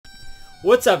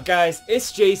What's up, guys?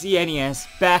 It's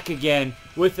JZNES back again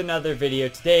with another video.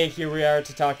 Today, here we are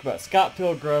to talk about Scott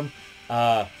Pilgrim.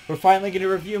 We're finally going to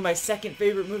review my second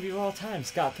favorite movie of all time,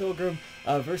 Scott Pilgrim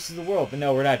versus the World. But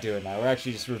no, we're not doing that. We're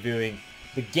actually just reviewing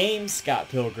the game Scott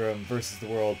Pilgrim versus the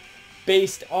World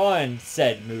based on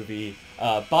said movie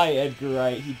by Edgar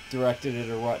Wright. He directed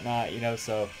it or whatnot, you know,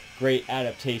 so great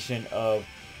adaptation of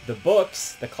the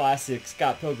books, the classic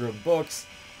Scott Pilgrim books.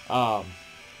 So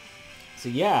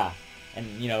yeah. And,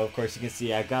 you know, of course, you can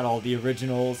see I've got all the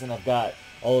originals, and I've got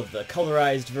all of the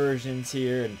colorized versions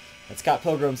here. And Scott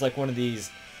Pilgrim's like one of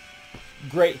these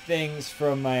great things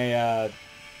from my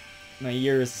my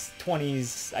years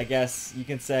 20s, I guess you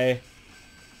can say.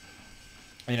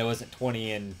 I mean, it wasn't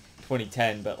 20 in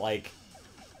 2010, but like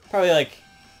probably like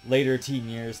later teen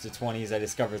years to 20s, I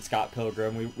discovered Scott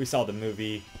Pilgrim. We saw the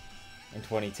movie in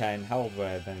 2010. How old would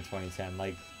I have been in 2010?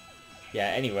 Like, yeah,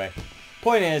 anyway.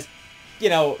 Point is, you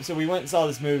know, so we went and saw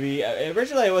this movie.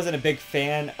 Originally, I wasn't a big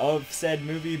fan of said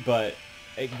movie, but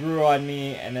it grew on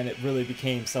me, and then it really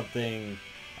became something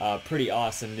pretty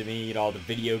awesome to me. You know, all the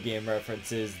video game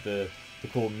references, the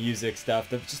cool music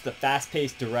stuff, just the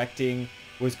fast-paced directing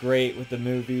was great with the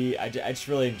movie. I just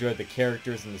really enjoyed the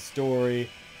characters and the story.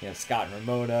 You know, Scott and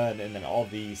Ramona, and then all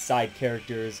the side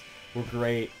characters were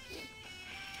great.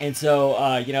 And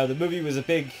so, you know, the movie was a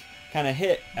big kind of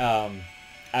hit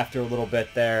after a little bit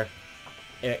there.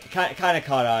 It kind of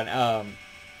caught on. I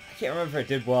can't remember if it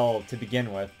did well to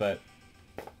begin with, but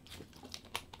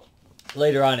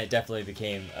later on it definitely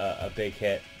became a big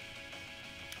hit.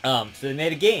 So they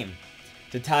made a game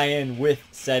to tie in with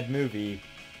said movie,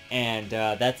 and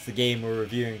that's the game we're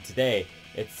reviewing today.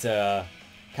 It's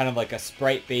kind of like a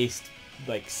sprite-based,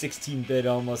 like 16-bit,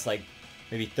 almost like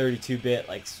maybe 32-bit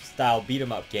like style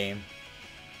beat-em-up game,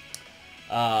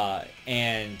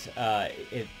 and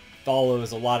it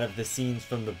follows a lot of the scenes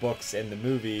from the books and the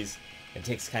movies and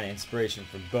takes kind of inspiration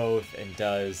from both and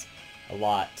does a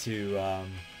lot to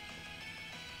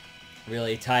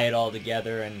really tie it all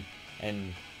together,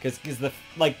 and because the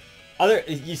like other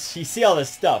you see all this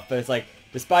stuff, but it's like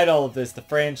despite all of this, the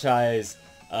franchise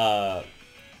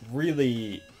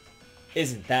really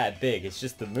isn't that big. It's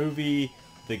just the movie,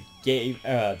 the game,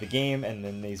 and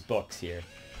then these books here.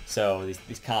 So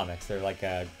these comics, they're like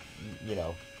you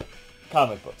know,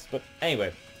 comic books. But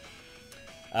anyway,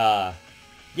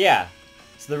 yeah.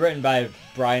 So they're written by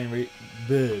Brian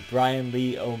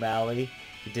Lee O'Malley.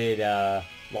 He did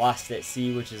Lost at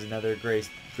Sea, which is another great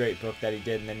book that he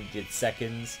did, and then he did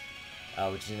Seconds,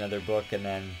 which is another book, and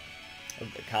then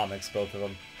comics, both of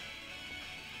them.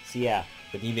 So yeah,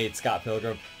 but he made Scott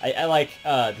Pilgrim. I like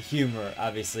the humor,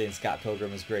 obviously, in Scott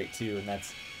Pilgrim is great too, and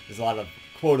there's a lot of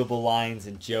quotable lines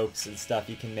and jokes and stuff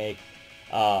you can make.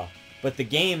 But the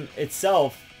game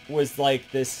itself was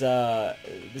like this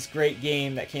this great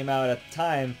game that came out at the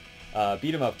time,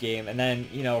 beat 'em up game, and then,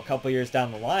 you know, a couple years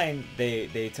down the line,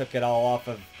 they took it all off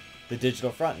of the digital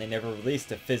front, and they never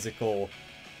released a physical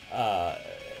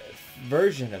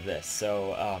version of this.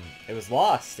 So it was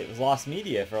lost. It was lost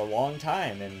media for a long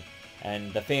time,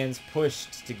 and the fans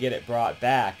pushed to get it brought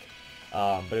back,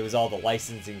 but it was all the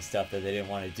licensing stuff that they didn't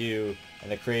want to do.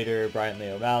 And the creator, Brian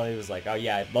Lee O'Malley, was like, oh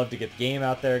yeah, I'd love to get the game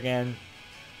out there again.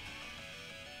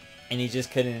 And he just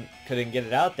couldn't get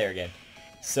it out there again.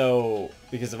 So,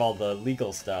 because of all the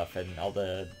legal stuff and all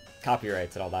the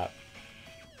copyrights and all that.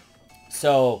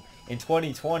 So, in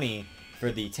 2020,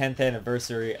 for the 10th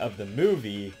anniversary of the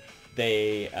movie,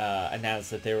 they announced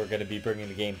that they were going to be bringing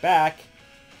the game back.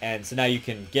 And so now you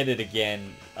can get it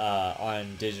again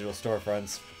on digital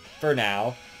storefronts for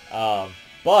now.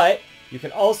 But you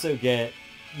can also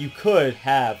you could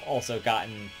have also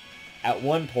gotten, at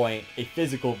one point, a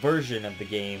physical version of the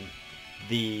game,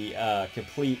 the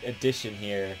complete edition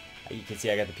here. You can see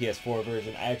I got the PS4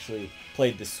 version. I actually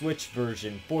played the Switch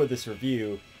version for this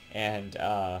review, and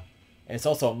it's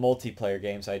also a multiplayer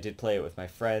game, so I did play it with my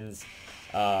friends.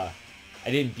 I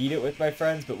didn't beat it with my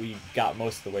friends, but we got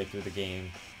most of the way through the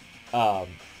game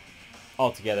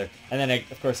all together. And then,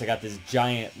 of course, I got this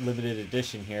giant limited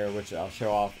edition here, which I'll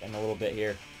show off in a little bit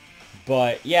here.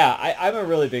 But yeah, I'm a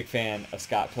really big fan of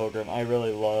Scott Pilgrim. I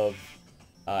really love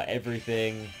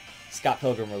everything Scott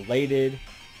Pilgrim related,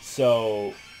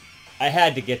 so I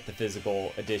had to get the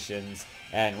physical editions.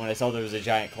 And when I saw there was a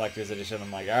giant collector's edition,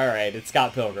 I'm like, all right, it's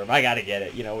Scott Pilgrim. I gotta get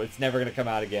it. You know, it's never gonna come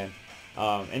out again.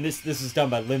 And this was done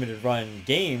by Limited Run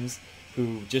Games,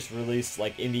 who just released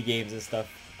like indie games and stuff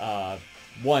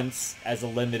once as a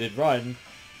limited run,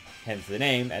 hence the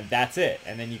name, and that's it.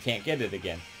 And then you can't get it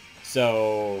again.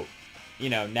 So, you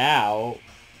know, now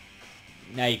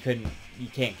you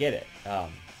can't get it.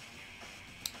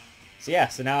 So yeah,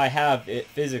 so now I have it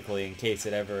physically in case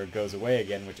it ever goes away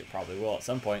again, which it probably will at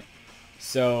some point.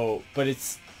 So, but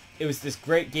it was this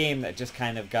great game that just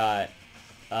kind of got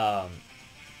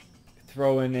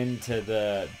thrown into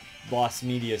the lost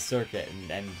media circuit,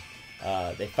 and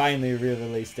they finally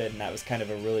re-released it, and that was kind of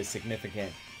a really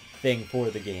significant thing for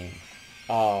the game.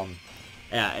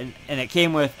 Yeah, and it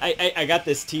came with, I got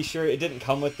this t-shirt. It didn't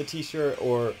come with the t-shirt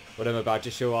or what I'm about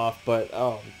to show off, but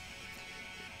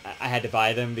I had to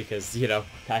buy them because, you know,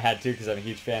 I had to because I'm a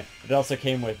huge fan. It also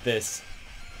came with this,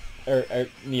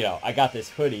 you know, I got this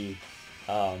hoodie,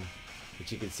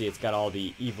 which you can see it's got all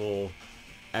the evil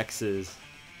X's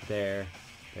there.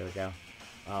 There we go.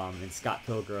 And Scott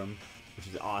Pilgrim, which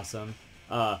is awesome.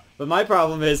 But my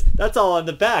problem is that's all on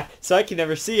the back, so I can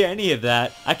never see any of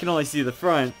that. I can only see the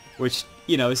front, which,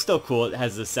 you know, is still cool. It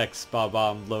has the Sex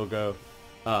Bob-Omb logo.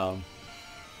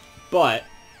 But,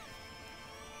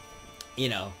 you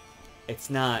know, it's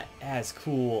not as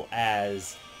cool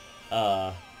as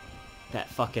that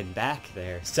fucking back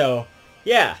there. So,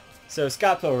 yeah. So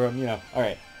Scott Pilgrim, you know. All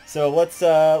right. So let's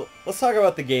talk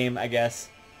about the game, I guess.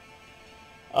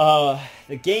 The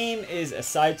game is a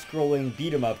side-scrolling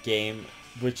beat-em-up game,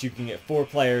 which you can get 4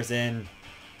 players in.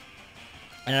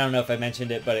 And I don't know if I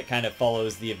mentioned it, but it kind of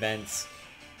follows the events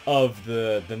of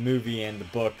the movie and the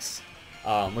books,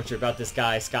 which are about this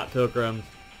guy, Scott Pilgrim,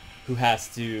 who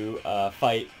has to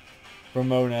fight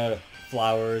Ramona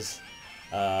Flowers'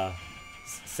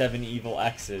 7 evil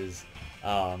exes.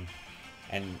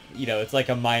 And, you know, it's like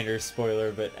a minor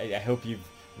spoiler, but I hope you've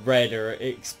read or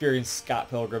experienced Scott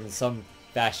Pilgrim in some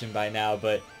fashion by now.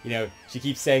 But, you know, she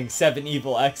keeps saying 7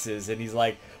 evil exes, and he's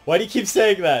like, why do you keep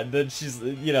saying that? And then she's,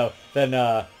 you know, then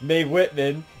Mae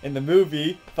Whitman in the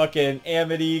movie, fucking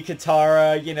Amity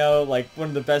Katara, you know, like one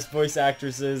of the best voice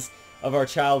actresses of our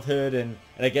childhood and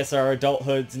I guess our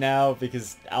adulthoods now,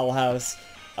 because Owl House,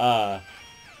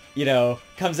 you know,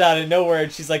 comes out of nowhere,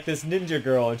 and she's like this ninja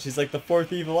girl, and she's like the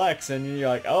 4th evil X, and you're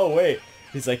like, oh wait,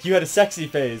 he's like, you had a sexy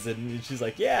phase, and she's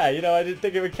like, yeah, you know, I didn't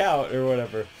think it would count or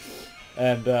whatever,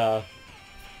 and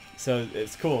so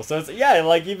it's cool. So it's, yeah,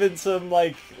 like even some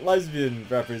like lesbian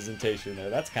representation there.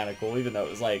 That's kind of cool, even though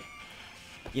it was like,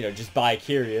 you know, just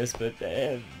bi-curious, but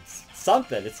it's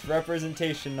something. It's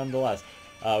representation nonetheless,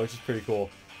 which is pretty cool.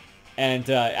 And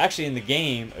actually in the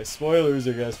game, spoilers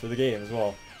I guess for the game as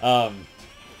well.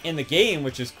 In the game,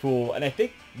 which is cool, and I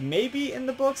think maybe in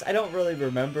the books, I don't really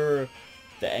remember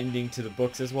the ending to the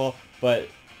books as well, but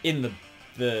in the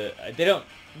they don't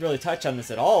really touch on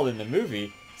this at all in the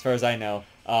movie, as far as I know.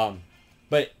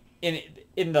 But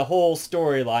in the whole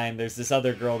storyline, there's this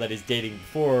other girl that he's dating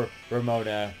before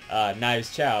Ramona,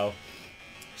 Knives Chow.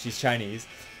 She's Chinese.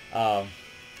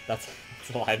 That's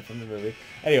a line from the movie.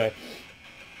 Anyway.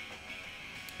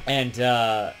 And,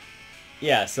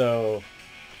 yeah, so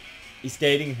he's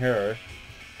dating her,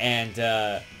 and,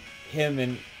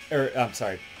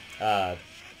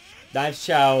 Knives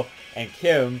Chow and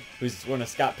Kim, who's one of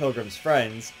Scott Pilgrim's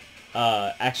friends,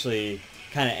 actually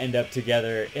kind of end up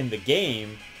together in the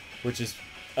game, which is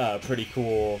pretty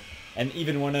cool. And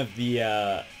even one of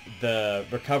the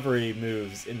recovery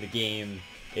moves in the game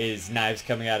is Knives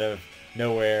coming out of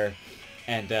nowhere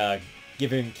and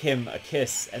giving Kim a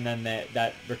kiss, and then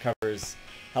that recovers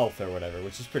health or whatever,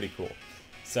 which is pretty cool.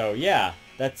 So yeah,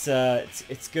 that's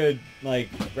it's good like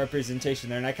representation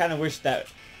there, and I kind of wish that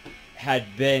had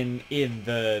been in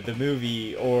the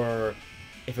movie, or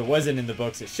if it wasn't in the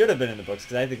books, it should have been in the books,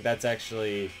 because I think that's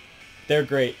actually, they're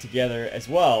great together as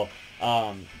well,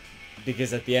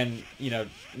 because at the end, you know,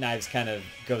 Knives kind of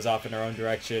goes off in her own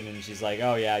direction, and she's like,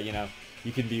 oh yeah, you know,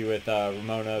 you can be with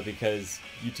Ramona because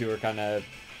you two are kind of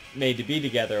made to be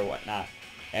together or whatnot.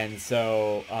 And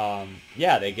so,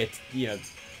 yeah, they get, you know,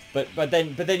 but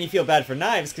then you feel bad for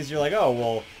Knives, because you're like, oh,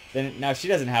 well, then now she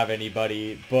doesn't have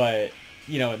anybody, but,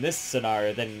 you know, in this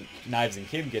scenario, then Knives and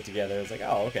Kim get together. It's like,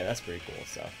 oh, okay, that's pretty cool,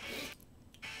 so.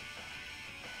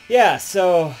 Yeah,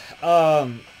 so,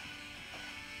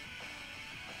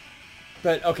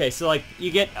 but, okay, so, like,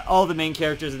 you get all the main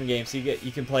characters in the game, so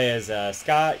you can play as,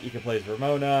 Scott, you can play as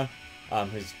Ramona,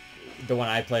 who's the one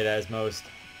I played as most,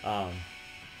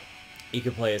 you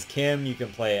can play as Kim, you can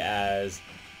play as,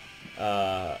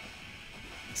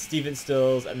 Steven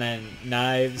Stills, and then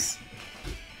Knives,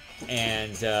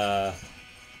 and,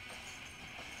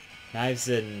 Knives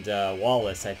and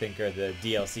Wallace, I think, are the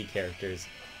DLC characters.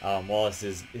 Wallace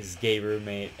is his gay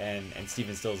roommate, and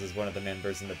Steven Stills is one of the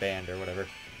members in the band or whatever.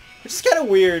 Which is kind of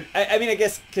weird. I mean, I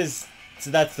guess, because, so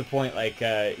that's the point, like,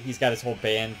 he's got his whole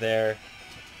band there.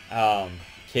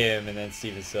 Kim, and then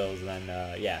Steven Stills, and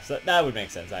then, yeah, so that would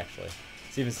make sense, actually.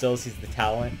 Steven Stills, he's the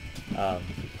talent.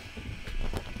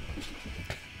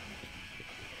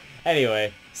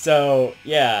 Anyway, so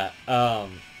yeah, so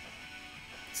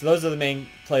those are the main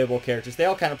playable characters. They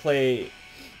all kind of play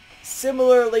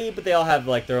similarly, but they all have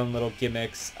like their own little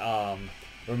gimmicks.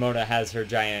 Ramona has her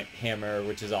giant hammer,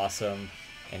 which is awesome,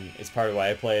 and it's part of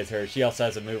why I play as her. She also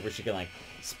has a move where she can like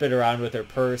spin around with her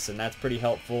purse, and that's pretty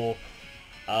helpful.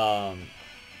 I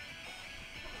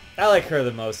like her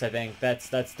the most. I think that's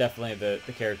definitely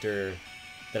the character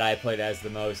that I played as the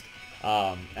most.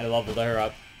 I leveled her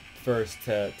up first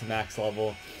to max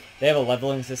level. They have a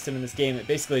leveling system in this game. It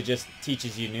basically just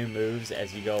teaches you new moves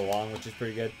as you go along, which is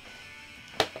pretty good.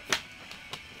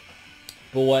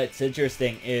 But what's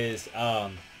interesting is,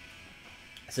 so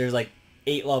there's like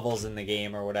 8 levels in the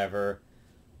game or whatever,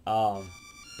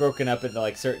 broken up into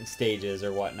like certain stages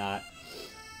or whatnot.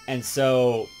 And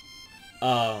so,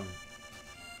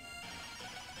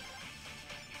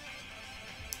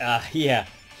 yeah.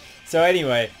 So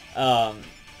anyway, the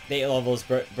 8 levels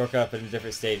broke up into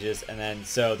different stages, and then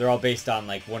so they're all based on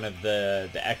like one of the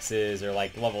X's, or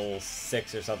like level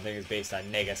 6 or something is based on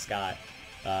Nega Scott,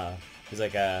 who's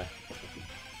like a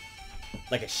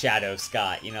Shadow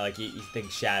Scott, you know, like you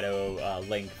think Shadow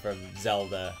Link from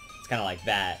Zelda. It's kind of like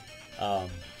that. So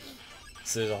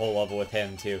there's a whole level with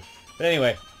him too. But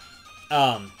anyway,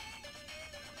 and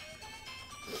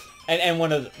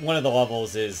one of the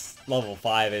levels is level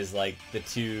 5 is like the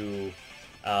 2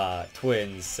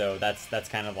 twins. So that's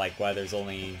kind of like why there's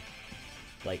only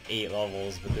like 8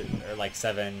 levels, but or like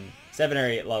 7 or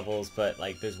 8 levels, but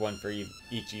like there's one for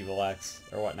each Evil X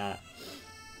or whatnot.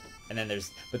 And then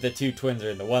but the 2 twins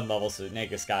are in the 1 level, so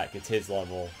Nega Scott gets his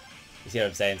level. You see what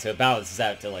I'm saying? So it balances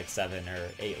out to like 7 or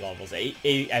 8 levels.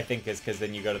 8 I think is because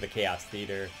then you go to the Chaos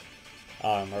Theater,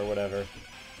 or whatever.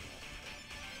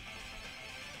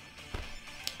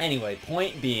 Anyway,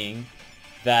 point being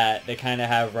that they kind of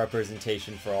have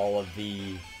representation for all of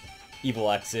the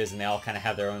Evil X's, and they all kind of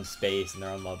have their own space and their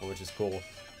own level, which is cool.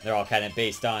 They're all kind of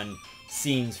based on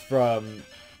scenes from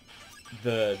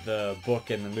the book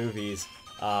and the movies.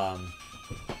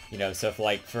 You know, so if,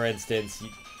 like, for instance,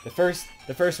 the first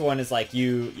one is like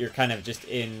you're kind of just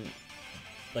in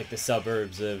like the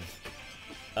suburbs of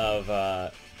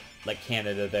like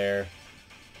Canada there,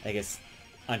 I guess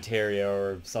Ontario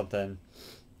or something,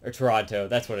 or Toronto.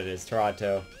 That's what it is,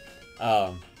 Toronto.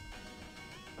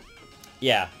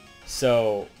 Yeah.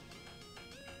 So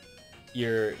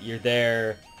you're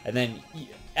there, and then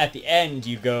at the end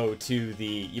you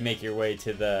make your way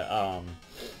to the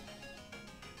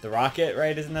rocket,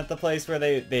 right? Isn't that the place where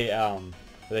they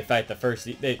fight the first?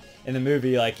 In the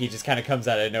movie, like, he just kind of comes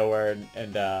out of nowhere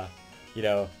and you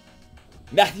know,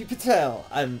 Matthew Patel,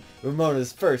 I'm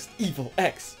Ramona's first Evil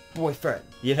X boyfriend.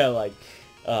 You know, like,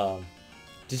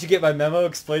 did you get my memo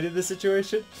explaining the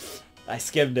situation? I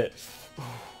skimmed it.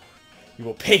 You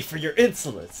will pay for your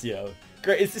insolence, you know.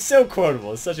 Great, it's so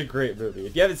quotable. It's such a great movie.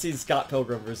 If you haven't seen Scott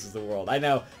Pilgrim vs. the World, I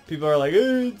know people are like,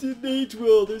 oh, it didn't age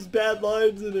well, there's bad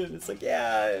lines in it. It's like,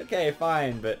 yeah, okay,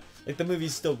 fine, but like the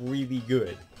movie's still really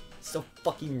good. It's still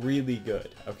fucking really good,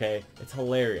 okay? It's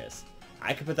hilarious.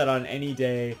 I could put that on any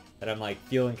day that I'm like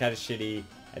feeling kind of shitty,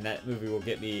 and that movie will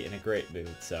get me in a great mood.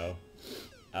 So,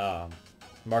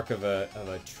 mark of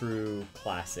a true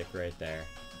classic right there.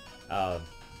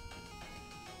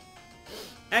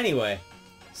 Anyway.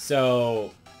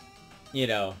 So, you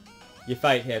know, you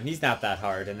fight him. He's not that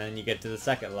hard. And then you get to the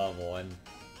second level, and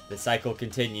the cycle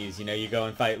continues. You know, you go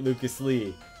and fight Lucas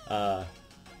Lee,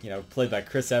 you know, played by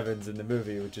Chris Evans in the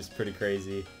movie, which is pretty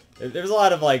crazy. There's a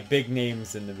lot of, like, big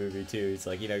names in the movie, too. It's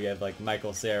like, you know, you have, like,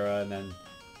 Michael Cera, and then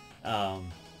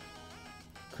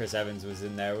Chris Evans was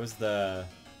in there. Was the,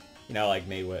 you know, like,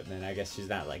 Mae Whitman. I guess she's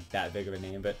not, like, that big of a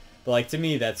name. But like, to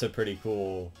me, that's a pretty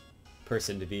cool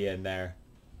person to be in there.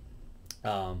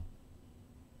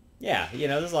 Yeah, you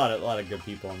know, there's a lot of good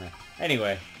people in there.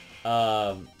 Anyway,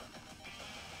 yeah,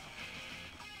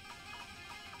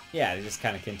 it just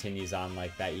kind of continues on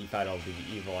like that. You fight all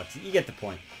the evil X. You get the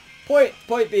point.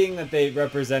 Point being that they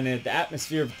represented the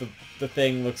atmosphere of the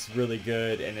thing looks really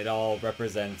good, and it all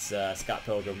represents Scott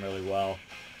Pilgrim really well.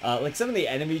 Like, some of the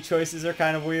enemy choices are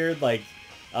kind of weird, like,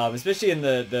 especially in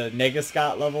the Nega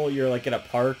Scott level. You're like in a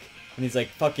park, and he's like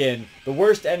fucking the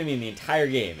worst enemy in the entire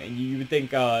game. And you would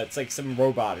think it's like some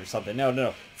robot or something.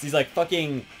 No. It's these like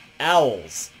fucking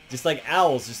owls. Just like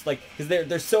owls. Just like, because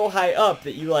they're so high up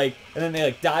that you like, and then they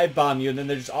like dive bomb you, and then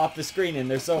they're just off the screen, and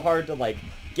they're so hard to like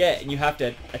get, and you have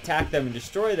to attack them and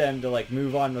destroy them to like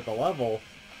move on with the level.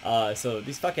 So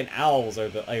these fucking owls are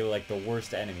like the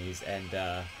worst enemies, and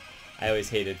I always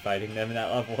hated fighting them in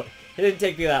that level. It didn't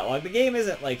take me that long. The game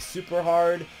isn't like super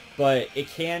hard, but it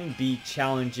can be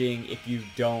challenging if you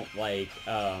don't like,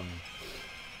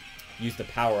 use the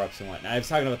power-ups and whatnot. I was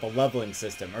talking about the leveling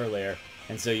system earlier,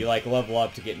 and so you like level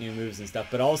up to get new moves and stuff,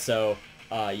 but also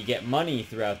you get money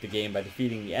throughout the game by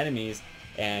defeating the enemies,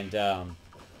 and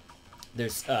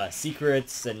there's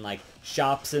secrets and like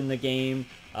shops in the game.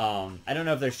 I don't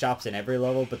know if there's shops in every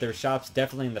level, but there's shops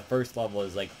definitely in the first level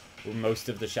is like where most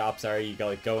of the shops are. You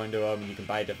go into them and you can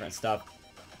buy different stuff.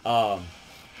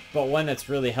 But one that's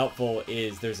really helpful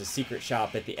is there's a secret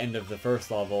shop at the end of the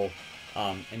first level,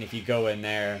 and if you go in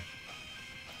there,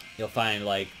 you'll find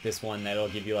like this one that'll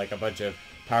give you like a bunch of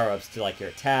power-ups to like your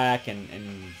attack and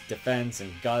defense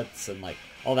and guts and like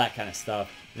all that kind of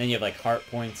stuff. And then you have like heart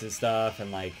points and stuff,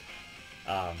 and like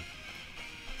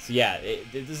so yeah,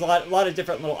 there's a lot of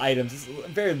different little items. It's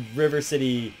very River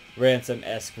City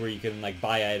Ransom-esque, where you can like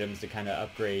buy items to kind of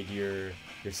upgrade your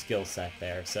skill set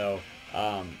there. So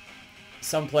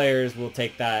some players will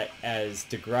take that as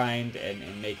to grind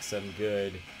and make some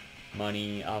good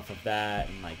money off of that,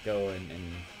 and like go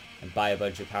and buy a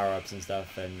bunch of power-ups and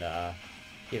stuff, and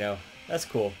you know, that's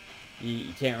cool.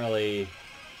 You can't really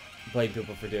blame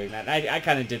people for doing that. I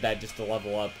kind of did that just to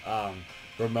level up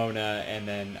Ramona and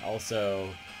then also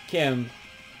Kim,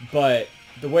 but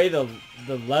the way the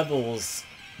levels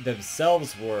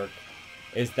themselves work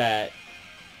is that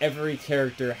every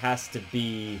character has to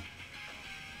be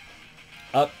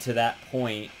up to that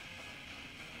point.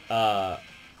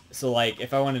 So like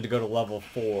if I wanted to go to level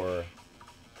 4,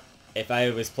 if I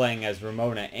was playing as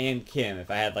Ramona and Kim,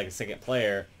 if I had like a second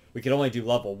player, we could only do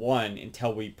level 1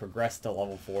 until we progressed to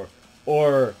level 4.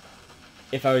 Or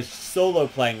if I was solo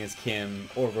playing as Kim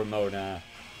or Ramona,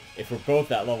 if we're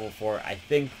both at level 4, I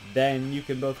think then you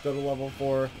can both go to level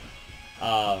 4.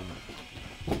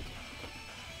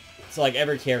 So like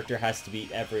every character has to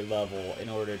beat every level in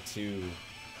order to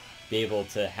be able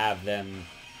to have them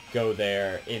go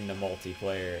there in the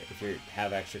multiplayer if you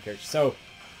have extra characters. So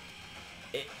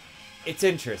it's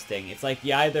interesting. It's like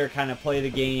you either kind of play the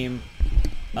game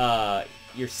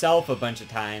yourself a bunch of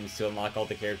times to unlock all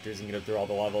the characters and get through all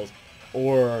the levels,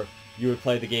 or you would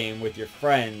play the game with your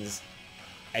friends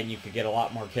and you could get a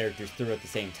lot more characters through at the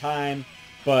same time,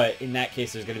 but in that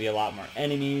case there's going to be a lot more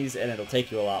enemies and it'll take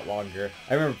you a lot longer.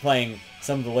 I remember playing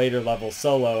some of the later levels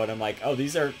solo and I'm like, oh,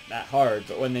 these aren't that hard,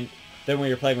 but then when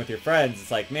you're playing with your friends,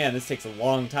 it's like, man, this takes a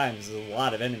long time. There's a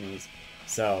lot of enemies.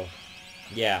 So,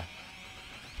 yeah.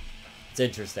 It's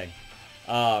interesting.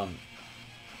 For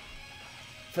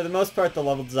the most part, the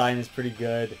level design is pretty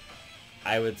good.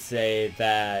 I would say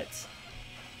that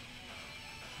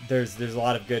there's a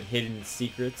lot of good hidden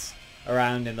secrets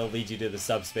around, and they'll lead you to the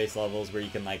subspace levels where you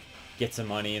can like get some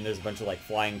money, and there's a bunch of like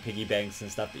flying piggy banks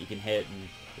and stuff that you can hit, and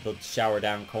they'll shower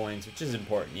down coins, which is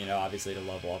important, you know, obviously to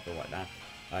level up or whatnot,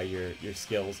 your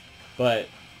skills. But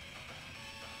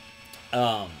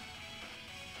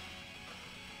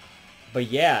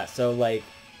yeah, so like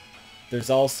there's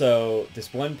also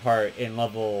this one part in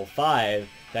level 5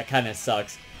 that kind of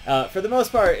sucks. For the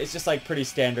most part, it's just like pretty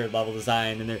standard level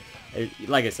design, and there,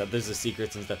 like I said, there's the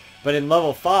secrets and stuff. But in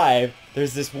level 5,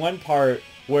 there's this one part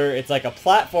where it's like a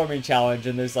platforming challenge,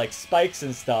 and there's like spikes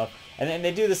and stuff. And then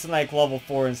they do this in like level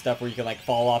 4 and stuff, where you can like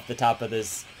fall off the top of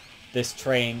this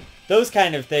train. Those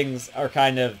kind of things are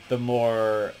kind of the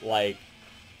more like,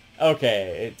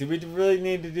 okay, do we really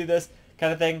need to do this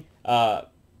kind of thing?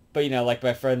 But you know, like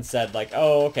my friend said, like,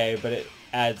 oh, okay, but it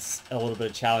adds a little bit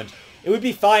of challenge. It would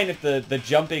be fine if the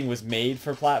jumping was made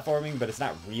for platforming, but it's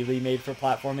not really made for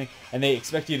platforming. And they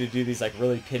expect you to do these like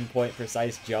really pinpoint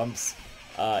precise jumps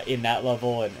in that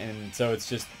level, and so it's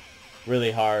just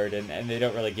really hard, and they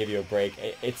don't really give you a break.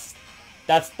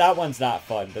 That one's not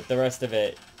fun, but the rest of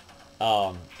it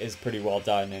is pretty well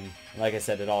done, and like I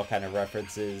said, it all kind of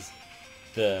references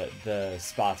the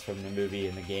spots from the movie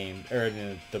and the game, or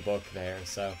in the book there,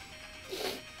 so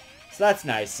that's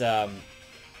nice.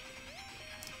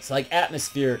 So like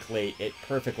atmospherically, it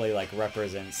perfectly like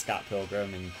represents Scott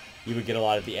Pilgrim, and you would get a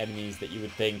lot of the enemies that you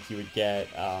would think you would get,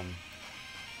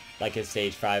 like in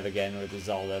Stage 5 again, where there's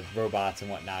all the robots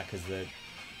and whatnot, because the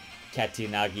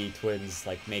Katinagi twins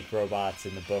like make robots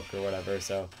in the book or whatever,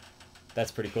 so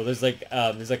that's pretty cool. There's like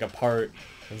a part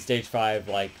in Stage 5,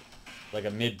 like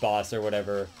a mid-boss or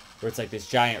whatever, where it's like this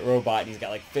giant robot and he's got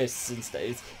like fists and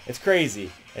stuff. It's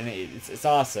crazy, and it's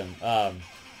awesome.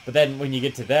 But then when you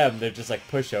get to them, they're just like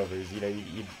pushovers, you know,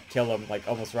 you kill them like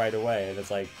almost right away, and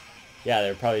it's like, yeah,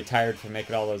 they're probably tired from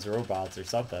making all those robots or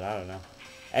something, I don't know.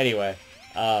 Anyway,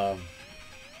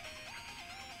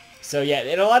 so yeah,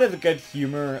 and a lot of the good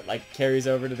humor like carries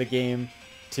over to the game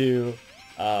too,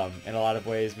 in a lot of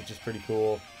ways, which is pretty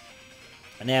cool.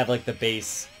 And they have like the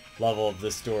base level of the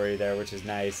story there, which is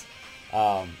nice.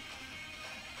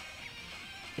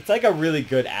 It's like a really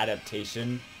good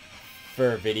adaptation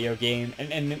for a video game,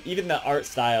 and even the art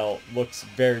style looks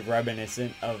very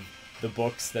reminiscent of the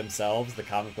books themselves, the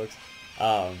comic books,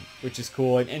 which is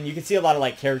cool. And you can see a lot of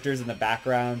like characters in the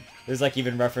background. There's like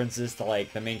even references to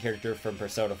like the main character from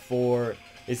Persona 4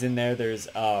 is in there. There's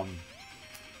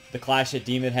the Clash at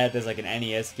Demon Head. There's like an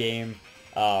NES game.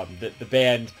 The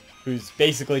band, who's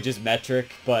basically just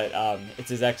Metric, but it's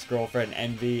his ex-girlfriend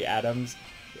Envy Adams.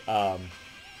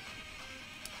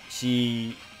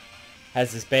 She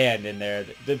has this band in there.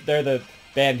 They're the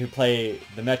band who play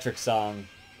the Metric song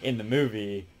in the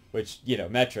movie, which, you know,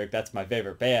 Metric, that's my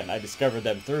favorite band. I discovered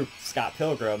them through Scott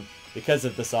Pilgrim because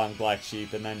of the song Black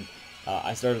Sheep, and then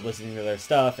I started listening to their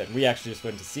stuff, and we actually just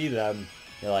went to see them,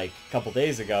 you know, like a couple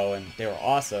days ago, and they were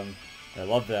awesome. I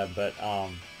love them, but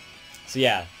so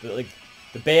yeah,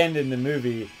 the band in the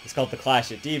movie is called the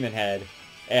Clash at Demon Head,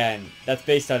 and that's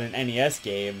based on an NES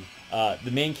game.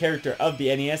 The main character of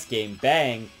the NES game,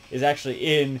 Bang, is actually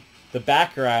in the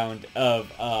background of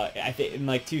I think in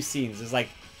like 2 scenes. There's like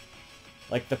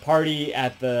the party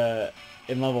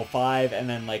in level 5, and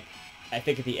then like I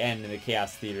think at the end in the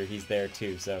Chaos Theater he's there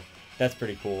too. So that's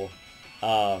pretty cool.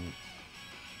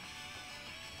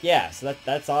 Yeah, so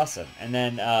that's awesome. And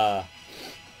then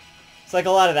it's like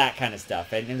a lot of that kind of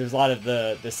stuff, and there's a lot of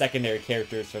the secondary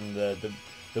characters from the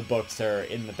books are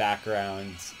in the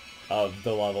backgrounds of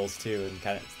the levels too, and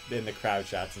kind of in the crowd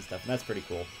shots and stuff, and that's pretty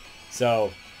cool.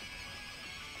 So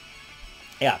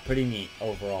yeah, pretty neat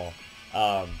overall.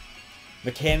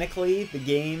 Mechanically, the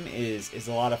game is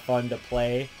a lot of fun to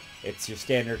play. It's your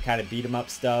standard kind of beat 'em up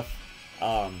stuff.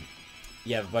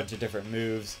 You have a bunch of different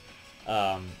moves.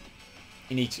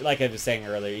 In each, like I was saying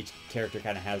earlier, each character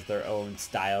kind of has their own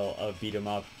style of beat 'em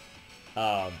up.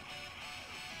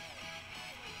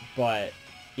 But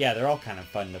yeah, they're all kind of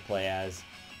fun to play as,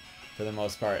 for the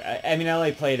most part. I mean, I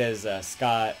only played as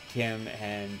Scott, Kim,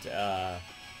 and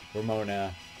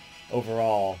Ramona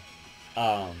overall.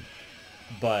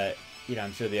 But you know,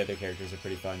 I'm sure the other characters are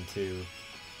pretty fun too.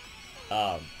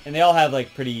 And they all have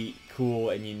like pretty cool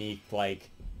and unique like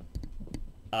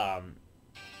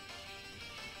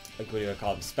what do you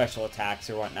call them, special attacks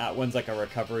or whatnot. One's like a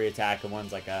recovery attack, and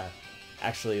one's like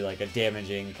actually like a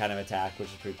damaging kind of attack, which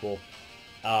is pretty cool.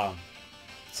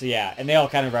 So yeah, and they all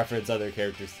kind of reference other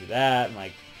characters through that, and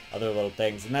like other little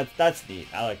things, and that's neat.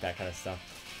 I like that kind of stuff.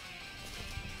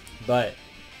 But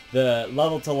the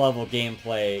level-to-level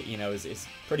gameplay, you know, is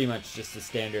pretty much just the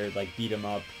standard like beat 'em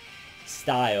up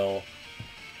style.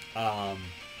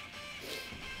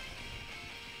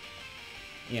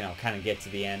 You know, kind of get to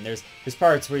the end. There's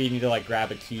parts where you need to like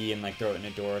grab a key and like throw it in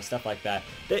a door, stuff like that.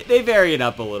 They vary it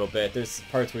up a little bit. There's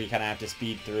parts where you kind of have to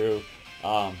speed through,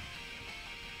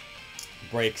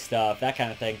 break stuff, that kind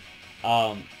of thing.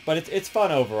 But it's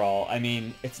fun overall. I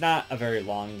mean, it's not a very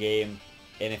long game,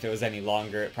 and if it was any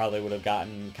longer, it probably would have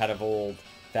gotten kind of old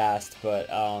fast. But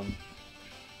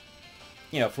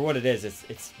you know, for what it is,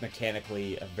 it's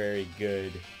mechanically a very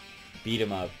good beat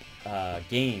 'em up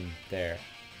game there.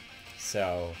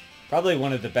 So probably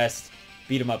one of the best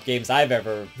beat 'em up games I've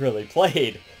ever really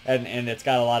played, and it's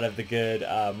got a lot of the good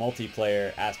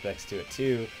multiplayer aspects to it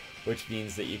too, which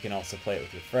means that you can also play it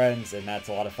with your friends, and that's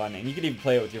a lot of fun. And you can even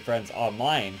play it with your friends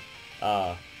online,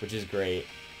 which is great.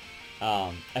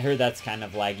 I heard that's kind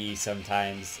of laggy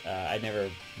sometimes. I never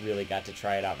really got to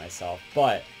try it out myself,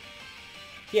 but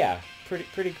yeah,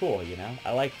 pretty cool, you know?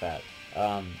 I like that.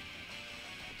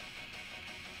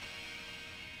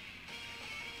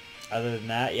 Other than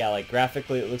that, yeah, like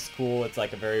graphically it looks cool. It's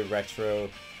like a very retro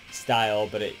style,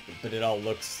 but it all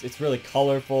looks, it's really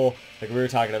colorful. Like we were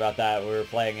talking about that, we were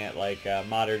playing it, like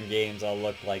modern games all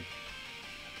look like,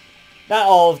 not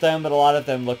all of them, but a lot of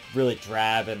them look really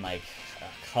drab and like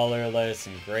colorless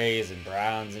and grays and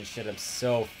browns and shit. I'm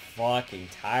so fucking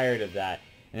tired of that,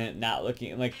 and it not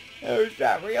looking like, oh, is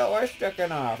that realistic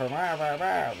enough? Oh,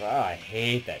 I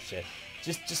hate that shit.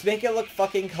 Just make it look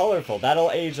fucking colorful. That'll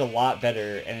age a lot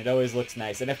better, and it always looks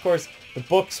nice. And of course, the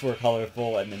books were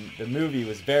colorful, and the movie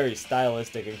was very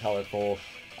stylistic and colorful.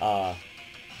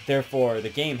 Therefore, the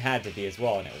game had to be as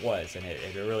well, and it was. And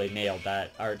it really nailed that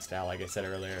art style, like I said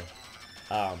earlier.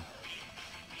 So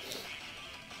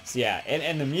yeah,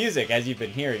 and the music, as you've been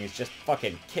hearing, is just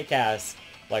fucking kick-ass,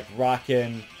 like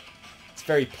rockin'. It's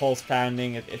very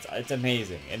pulse-pounding. It's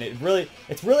amazing, and it's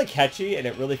really catchy, and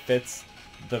it really fits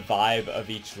the vibe of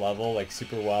each level like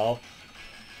super well.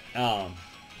 So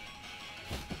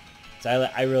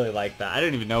I really like that. I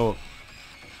didn't even know.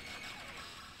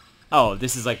 Oh,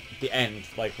 this is like the end,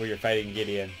 like where you're fighting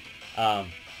Gideon.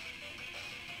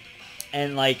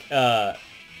 And like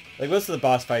like most of the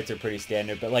boss fights are pretty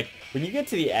standard, but like when you get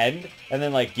to the end and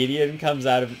then like Gideon comes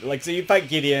out of, like, so you fight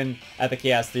Gideon at the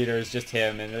Chaos Theater, it's just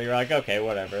him, and you're like, okay,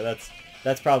 whatever,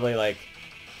 that's probably like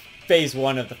phase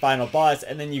 1 of the final boss,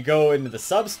 and then you go into the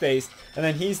subspace, and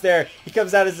then he's there, he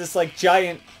comes out as this like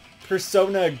giant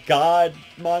Persona god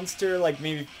monster, like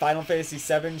maybe Final Fantasy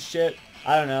 7 shit,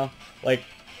 I don't know, like,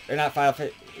 or not Final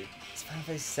Fantasy, it's Final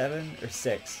Fantasy 7 or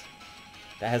 6?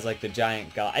 That has like the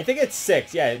giant god. I think it's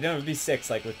 6. Yeah, no, it would be 6,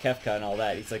 like with Kefka and all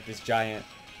that. He's like this giant,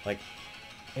 like,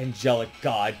 angelic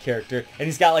god character, and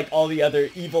he's got like all the other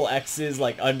evil X's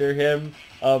like under him,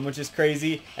 which is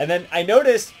crazy. And then I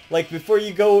noticed, like, before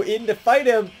you go in to fight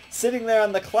him, sitting there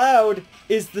on the cloud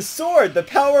is the sword, the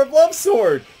Power of Love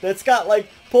sword, that's got like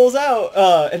pulls out,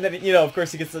 and then, you know, of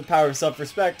course he gets the Power of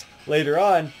Self-Respect later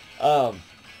on, on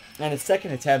his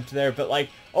second attempt there. But like,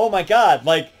 oh my god,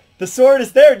 like, the sword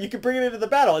is there and you can bring it into the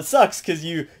battle. It sucks because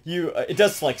it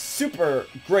does like super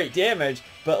great damage,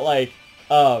 but like,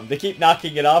 they keep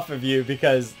knocking it off of you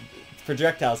because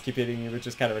projectiles keep hitting you, which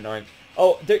is kind of annoying.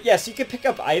 Oh, yeah, so you can pick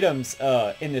up items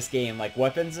in this game, like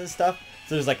weapons and stuff.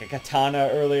 So there's like a katana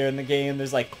earlier in the game.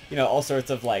 There's like, you know, all sorts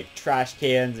of like trash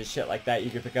cans and shit like that you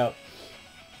can pick up.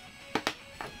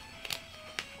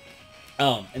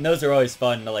 And those are always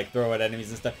fun to like throw at enemies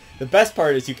and stuff. The best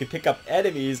part is you can pick up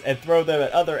enemies and throw them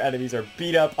at other enemies or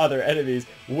beat up other enemies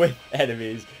with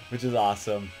enemies, which is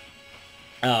awesome.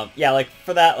 Yeah, like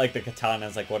for that, like the katana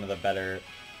is like one of the better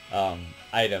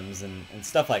items and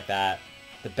stuff like that.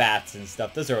 The bats and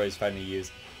stuff, those are always fun to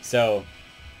use. So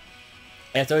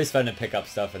yeah, it's always fun to pick up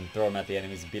stuff and throw them at the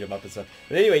enemies and beat them up and stuff.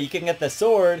 But anyway, you can get the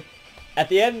sword at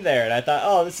the end there, and I thought,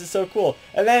 oh, this is so cool.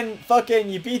 And then fucking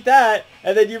you beat that,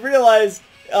 and then you realize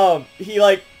it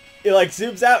like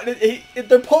zooms out, and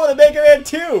they're pulling a Mega Man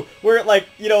 2, where it, like,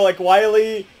 you know, like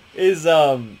Wily is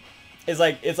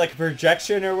like, it's like a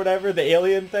projection or whatever, the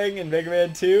alien thing in Mega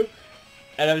Man 2.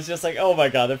 And I was just like, oh my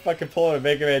god, they're fucking pulling a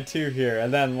Mega Man 2 here.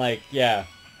 And then, like, yeah.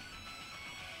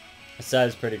 So that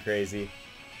was pretty crazy.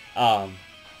 But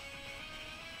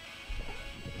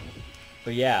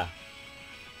yeah.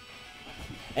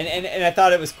 And I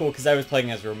thought it was cool because I was playing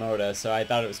as Ramona, so I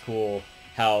thought it was cool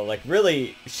how, like,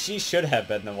 really she should have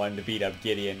been the one to beat up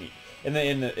Gideon.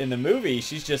 In the movie,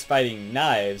 she's just fighting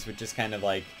Knives, which is kind of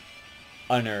like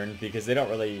unearned because they don't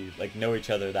really like know each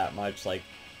other that much. Like,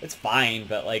 it's fine,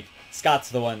 but like Scott's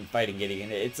the one fighting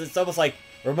Gideon. It's almost like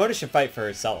Ramona should fight for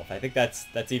herself. I think that's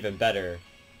even better.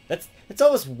 It's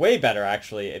almost way better,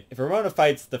 actually. If Ramona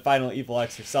fights the final Evil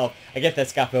X herself, I get that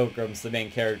Scott Pilgrim's the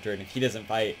main character, and if he doesn't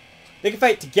fight, they can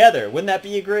fight together. Wouldn't that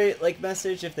be a great, like,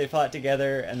 message if they fought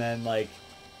together and then, like,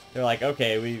 they're like,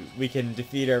 okay, we can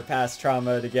defeat our past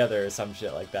trauma together or some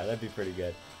shit like that. That'd be pretty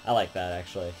good. I like that,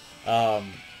 actually.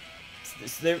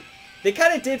 So they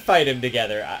kind of did fight him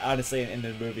together, honestly, in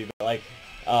the movie, but, like,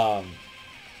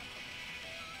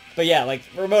 but yeah, like,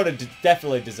 Ramona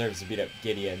definitely deserves to beat up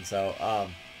Gideon, so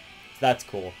that's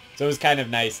cool. So it was kind of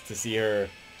nice to see her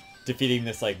defeating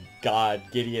this, like, god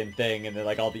Gideon thing, and then,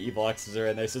 like, all the evil X's are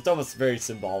in there, so it's almost very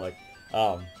symbolic.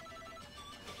 But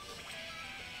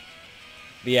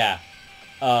yeah.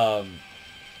 So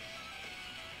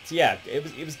yeah,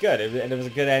 it was good, and it was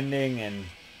a good ending, and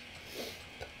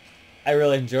I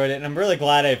really enjoyed it, and I'm really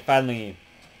glad I finally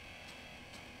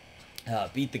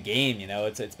beat the game, you know.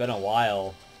 It's been a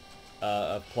while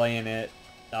of playing it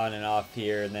on and off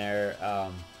here and there,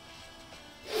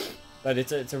 but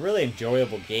it's a really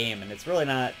enjoyable game, and it's really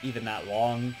not even that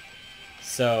long,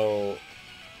 so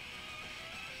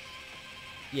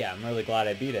yeah, I'm really glad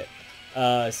I beat it.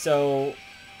 So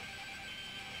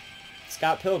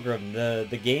Scott Pilgrim,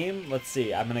 the game, let's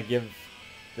see, I'm gonna give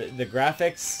the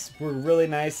graphics were really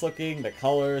nice looking, the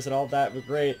colors and all that were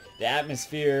great, the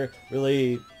atmosphere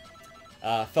really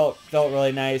felt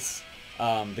really nice.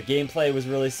 The gameplay was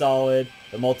really solid.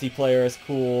 The multiplayer is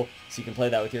cool, so you can play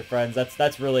that with your friends.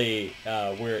 That's really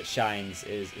where it shines,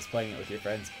 is playing it with your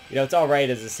friends. You know, it's alright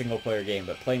as a single player game,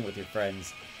 but playing it with your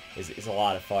friends is a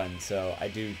lot of fun. So I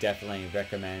do definitely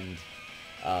recommend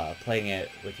playing it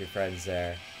with your friends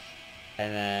there.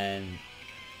 And then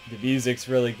the music's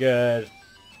really good.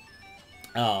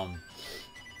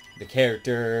 The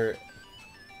character,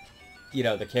 you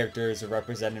know, the characters are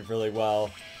represented really well.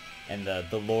 And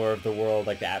the lore of the world,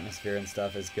 like the atmosphere and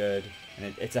stuff, is good.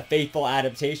 And it's a faithful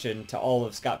adaptation to all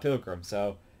of Scott Pilgrim,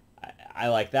 so I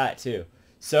like that too.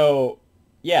 So,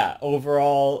 yeah,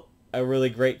 overall, a really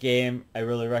great game. I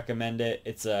really recommend it.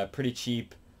 It's pretty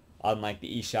cheap on, like,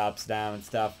 the eShops now and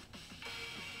stuff.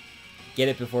 Get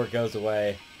it before it goes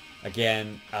away.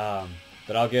 Again,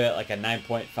 but I'll give it, like, a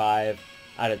 9.5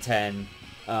 out of 10.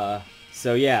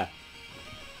 So, yeah.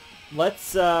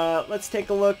 let's take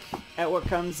a look at what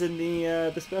comes in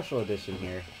the special edition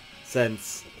here,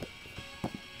 since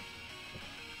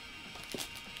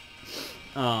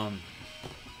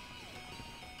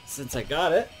I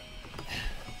got it.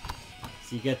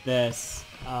 So you get this,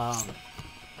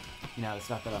 you know, it's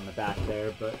not that on the back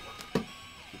there, but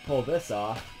you pull this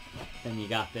off, then you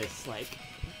got this like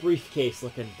briefcase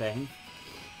looking thing.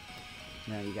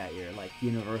 Now you got your like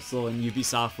Universal and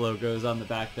Ubisoft logos on the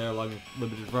back there along with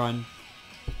limited run.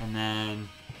 And then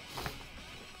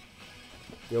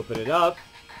you open it up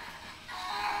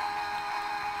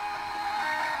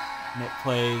and it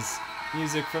plays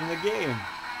music from the game.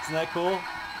 Isn't that cool?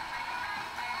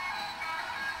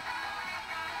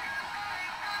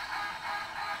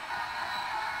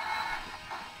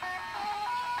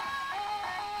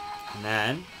 And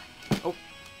then, oh,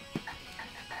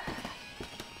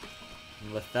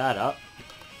 lift that up.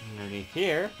 Underneath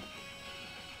here,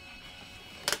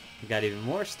 we got even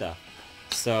more stuff.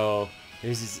 So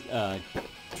there's these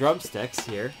drumsticks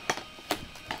here.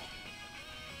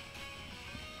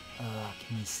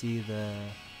 Can you see the?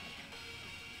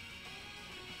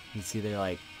 You see they're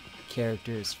like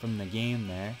characters from the game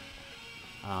there.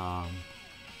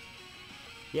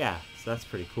 Yeah, so that's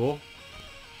pretty cool.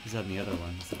 Who's on the other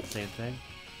one? Is it the same thing?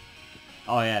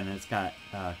 Oh yeah, and it's got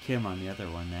Kim on the other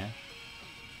one there.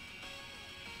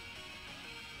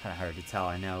 Kind of hard to tell,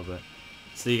 I know, but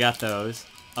so you got those.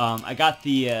 I got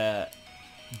the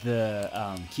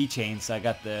keychain, so I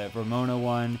got the Ramona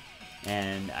one,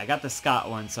 and I got the Scott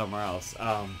one somewhere else.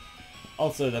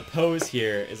 Also, the pose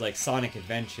here is like Sonic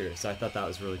Adventure, so I thought that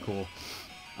was really cool.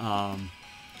 The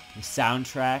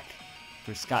soundtrack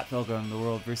for Scott Pilgrim, The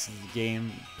World versus the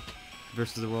Game,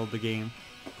 versus the World, the game.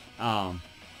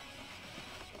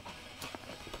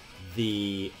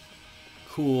 The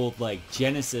cool like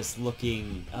Genesis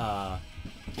looking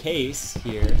case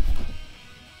here,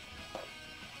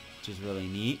 which is really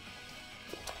neat.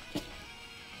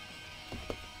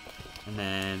 And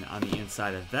then on the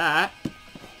inside of that,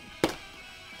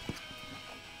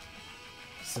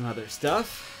 some other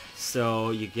stuff.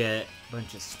 So you get a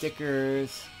bunch of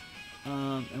stickers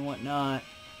and whatnot.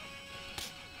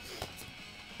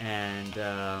 And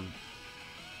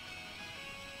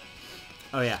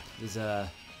oh yeah, there's a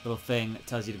little thing that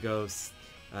tells you to go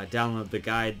download the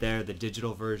guide there, the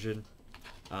digital version.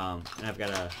 And I've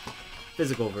got a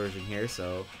physical version here,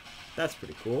 so that's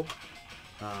pretty cool.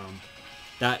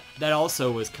 That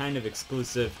also was kind of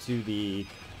exclusive to the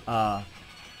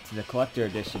collector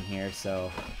edition here,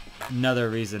 so another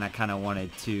reason I kind of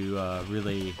wanted to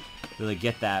really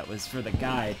get that was for the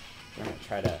guide. I'm gonna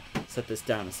try to set this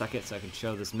down a second so I can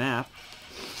show this map.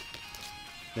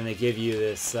 Then they give you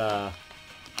this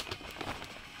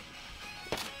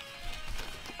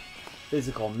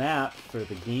physical map for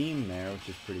the game there, which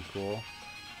is pretty cool.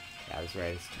 Yeah, I was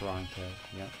right, it's Toronto.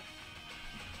 Yep.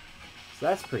 So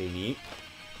that's pretty neat.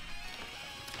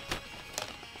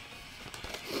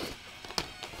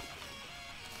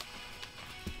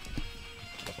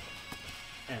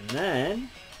 And then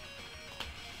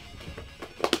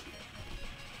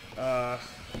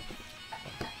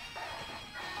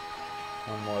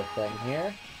one more thing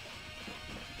here.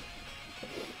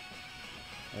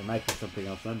 There might be something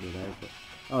else under there, but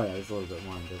oh yeah, there's a little bit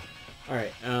more under. All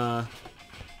right.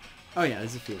 Oh yeah,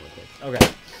 there's a few more things.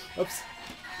 Okay. Oops.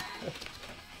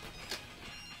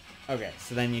 Okay,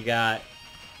 so then you got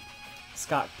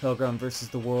Scott Pilgrim versus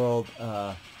the World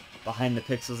behind the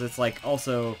pixels. It's like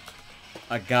also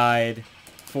a guide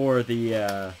for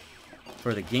the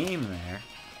game there.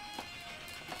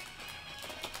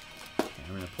 Okay,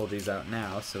 I'm gonna pull these out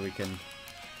now so we can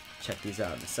check these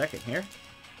out in a second here.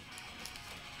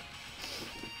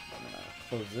 I'm gonna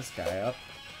close this guy up.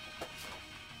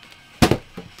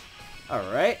 All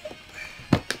right.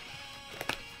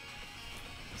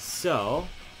 So,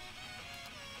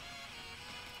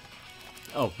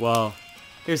 oh well,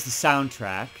 here's the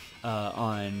soundtrack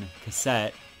on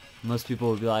cassette. Most people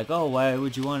would be like, oh, why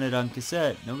would you want it on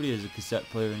cassette? Nobody has a cassette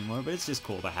player anymore, but it's just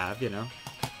cool to have, you know.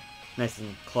 Nice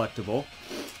and collectible.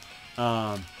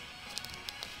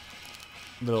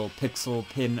 Little pixel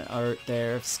pin art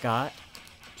there of Scott,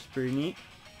 which is pretty neat.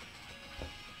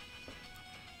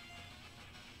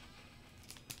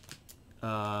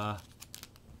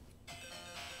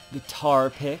 Guitar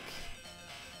pick,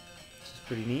 which is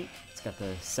pretty neat. It's got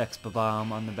the Sex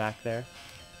Bomb on the back there.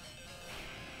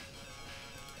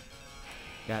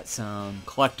 Got some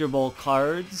collectible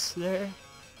cards there.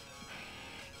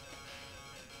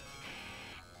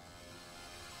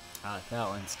 I like that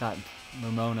one. It's got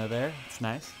Ramona there. It's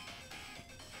nice.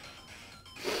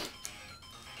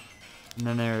 And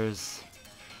then there's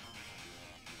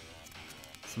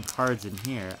some cards in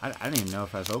here. I don't even know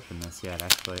if I've opened this yet,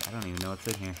 actually. I don't even know what's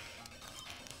in here.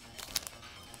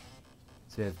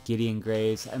 So we have Gideon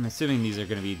Graves. I'm assuming these are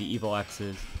going to be the evil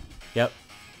X's. Yep.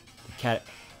 The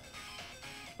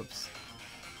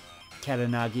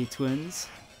Katanagi twins.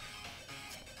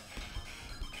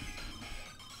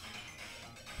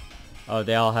 Oh,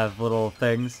 they all have little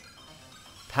things.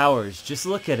 Powers, just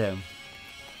look at him.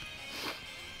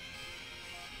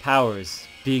 Powers,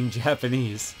 being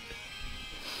Japanese.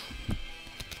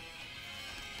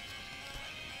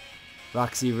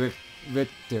 Roxy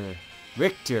Richter.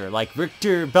 Richter, like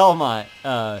Richter Belmont.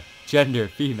 Gender,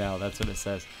 female, that's what it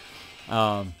says.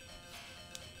 Todd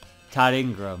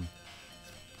Ingram.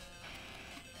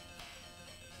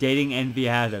 Dating Envy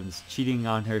Adams, cheating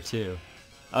on her too.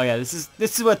 Oh yeah, this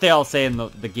is what they all say in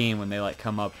the game when they like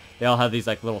come up. They all have these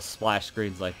like little splash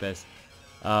screens like this.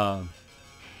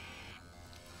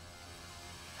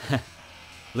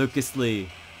 Lucas Lee,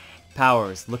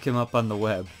 Powers, look him up on the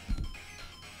web.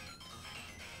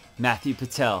 Matthew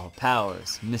Patel,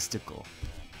 Powers, mystical.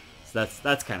 So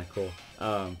that's kind of cool.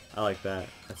 I like that.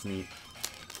 That's neat.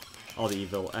 All the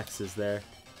evil X's there.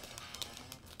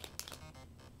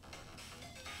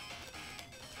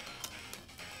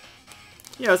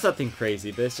 You know, it's nothing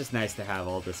crazy, but it's just nice to have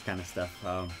all this kind of stuff.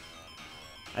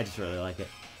 I just really like it.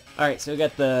 Alright, so we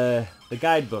got the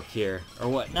guidebook here, or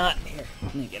whatnot. Here,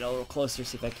 let me get a little closer,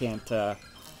 see if I can't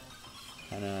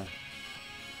kind of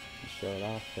show it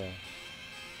off there.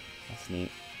 That's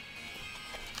neat.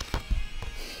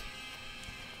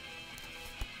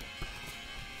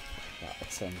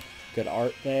 Got some good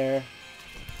art there.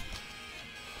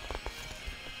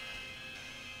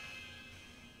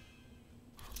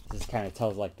 This kind of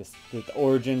tells like the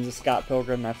origins of Scott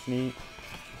Pilgrim. That's neat.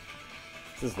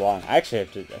 This is long. I actually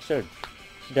I should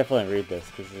definitely read this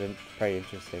because it's pretty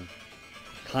interesting.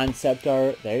 Concept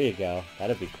art. There you go.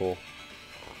 That'd be cool.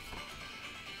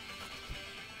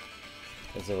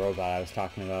 There's a robot I was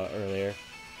talking about earlier.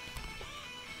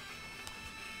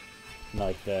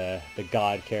 Like the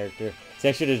god character. See,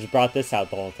 I should have just brought this out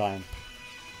the whole time.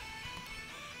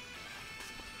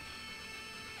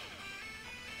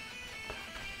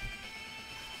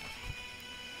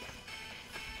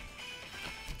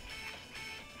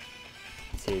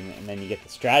 See, and then you get the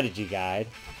strategy guide.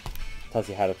 Tells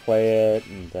you how to play it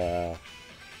and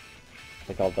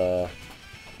like all the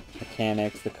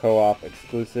mechanics, the co-op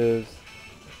exclusives.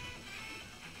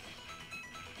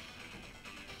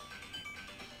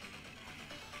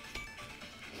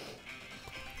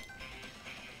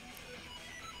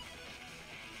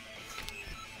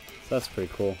 So that's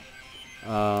pretty cool.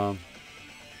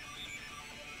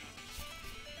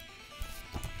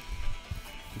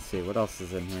 Let's see, what else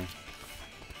is in here?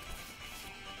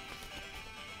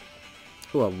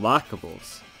 Ooh,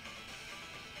 unlockables.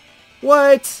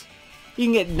 What? You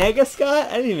can get Nega Scott?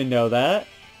 I didn't even know that.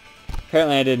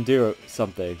 Apparently I didn't do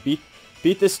something.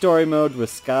 Beat the story mode with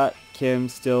Scott, Kim,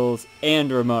 Stills, and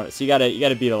Ramona. So you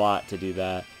gotta beat a lot to do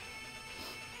that.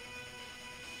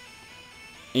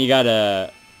 And you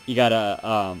gotta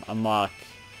unlock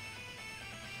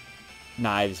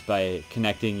knives by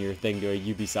connecting your thing to a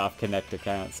Ubisoft Connect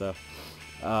account. So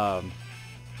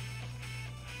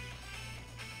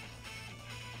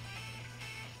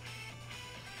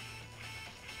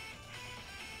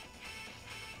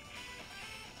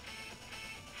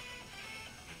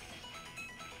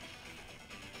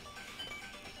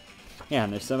yeah,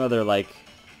 and there's some other like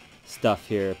stuff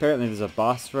here. Apparently there's a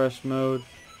boss rush mode,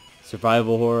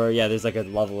 survival horror. Yeah, there's like a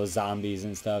level of zombies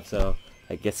and stuff, so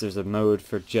I guess there's a mode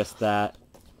for just that.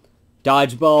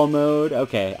 Dodgeball mode.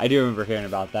 Okay, I do remember hearing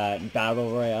about that. And Battle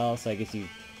Royale, so I guess you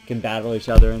can battle each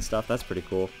other and stuff. That's pretty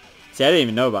cool. See, I didn't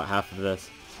even know about half of this.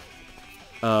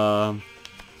 There's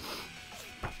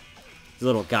a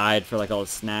little guide for like all the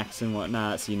snacks and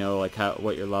whatnot, so you know like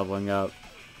what you're leveling up.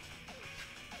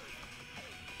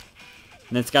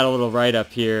 And it's got a little write-up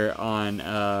here on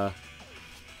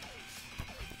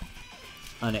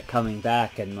it coming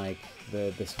back and like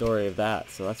the story of that,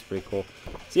 so that's pretty cool.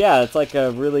 So yeah, it's like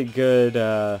a really good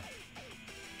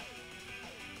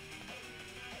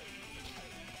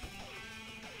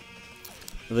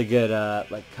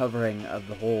like covering of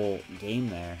the whole game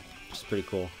there, which is pretty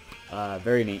cool.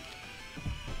 Very neat.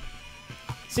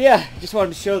 So yeah, just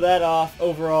wanted to show that off.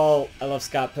 Overall, I love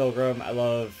Scott Pilgrim. I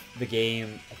love the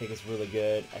game. I think it's really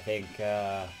good. I think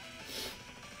if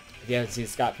you haven't seen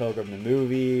Scott Pilgrim the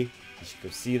movie, you should go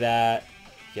see that.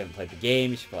 If you haven't played the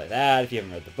game, you should play that. If you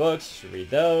haven't read the books, you should read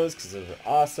those because those are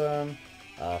awesome.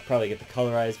 Probably get the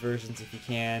colorized versions if you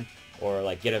can, or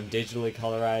like get them digitally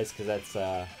colorized because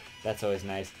that's always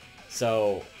nice.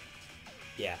 So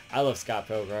yeah, I love Scott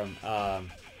Pilgrim.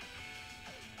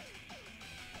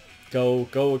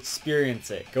 Go experience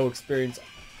it. Go experience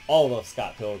all of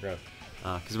Scott Pilgrim.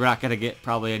 Because we're not going to get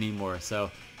probably any more.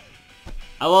 So,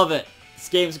 I love it. This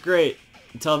game's great.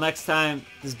 Until next time,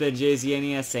 this has been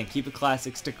JZNES saying keep it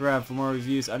classic. Stick around for more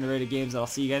reviews, underrated games, and I'll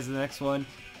see you guys in the next one.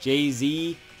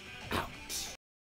 JZ out.